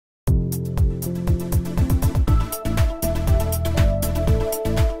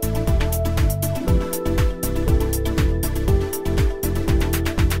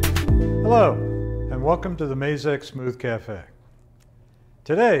welcome to the Mazak Smooth Cafe.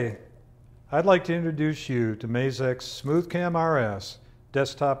 Today, I'd like to introduce you to Mazak's SmoothCam RS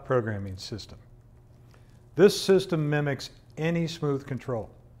desktop programming system. This system mimics any smooth control.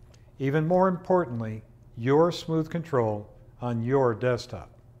 Even more importantly, your smooth control on your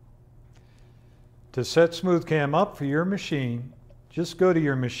desktop. To set SmoothCam up for your machine, just go to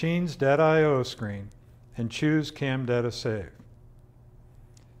your machine's Data.io screen and choose Cam Data Save.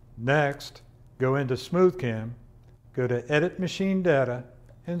 Next, go into SmoothCam, go to Edit Machine Data,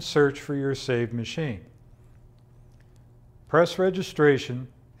 and search for your saved machine. Press Registration,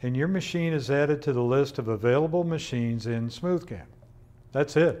 and your machine is added to the list of available machines in SmoothCam.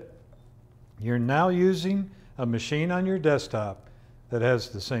 That's it. You're now using a machine on your desktop that has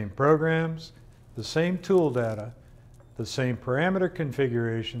the same programs, the same tool data, the same parameter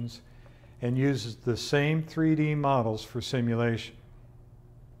configurations, and uses the same 3D models for simulation.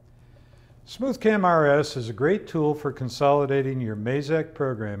 SmoothCam RS is a great tool for consolidating your Mazak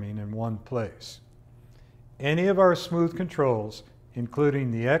programming in one place. Any of our smooth controls,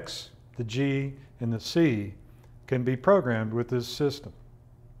 including the X, the G, and the C, can be programmed with this system.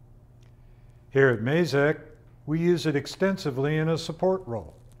 Here at Mazak, we use it extensively in a support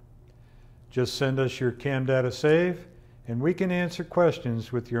role. Just send us your Cam Data Save, and we can answer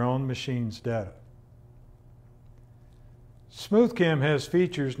questions with your own machine's data. SmoothCam has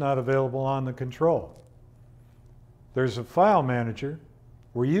features not available on the control. There's a file manager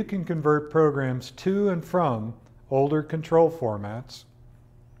where you can convert programs to and from older control formats.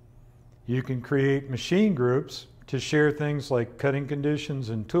 You can create machine groups to share things like cutting conditions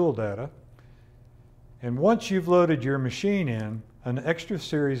and tool data. And once you've loaded your machine in, an extra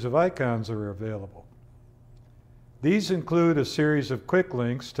series of icons are available. These include a series of quick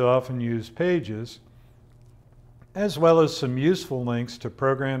links to often used pages, as well as some useful links to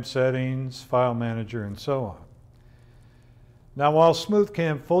program settings, file manager, and so on. Now, while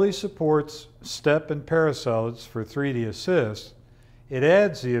SmoothCam fully supports step and parasolids for 3D Assist, it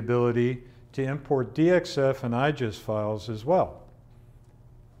adds the ability to import DXF and IGES files as well.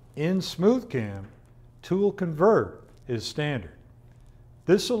 In SmoothCam, Tool Convert is standard.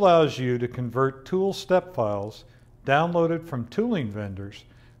 This allows you to convert tool step files downloaded from tooling vendors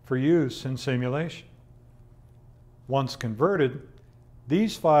for use in simulation. Once converted,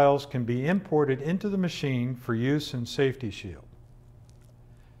 these files can be imported into the machine for use in Safety Shield.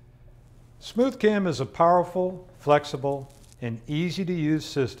 SmoothCam is a powerful, flexible, and easy-to-use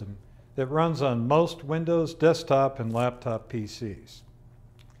system that runs on most Windows desktop and laptop PCs.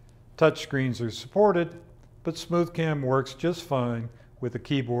 Touchscreens are supported, but SmoothCam works just fine with a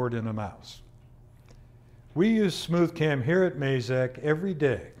keyboard and a mouse. We use SmoothCam here at Mazak every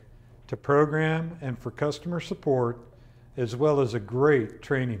day to program and for customer support, as well as a great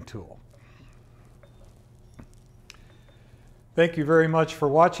training tool. Thank you very much for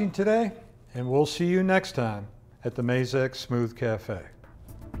watching today, and we'll see you next time at the Mazak Smooth Cafe.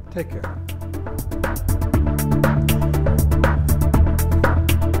 Take care.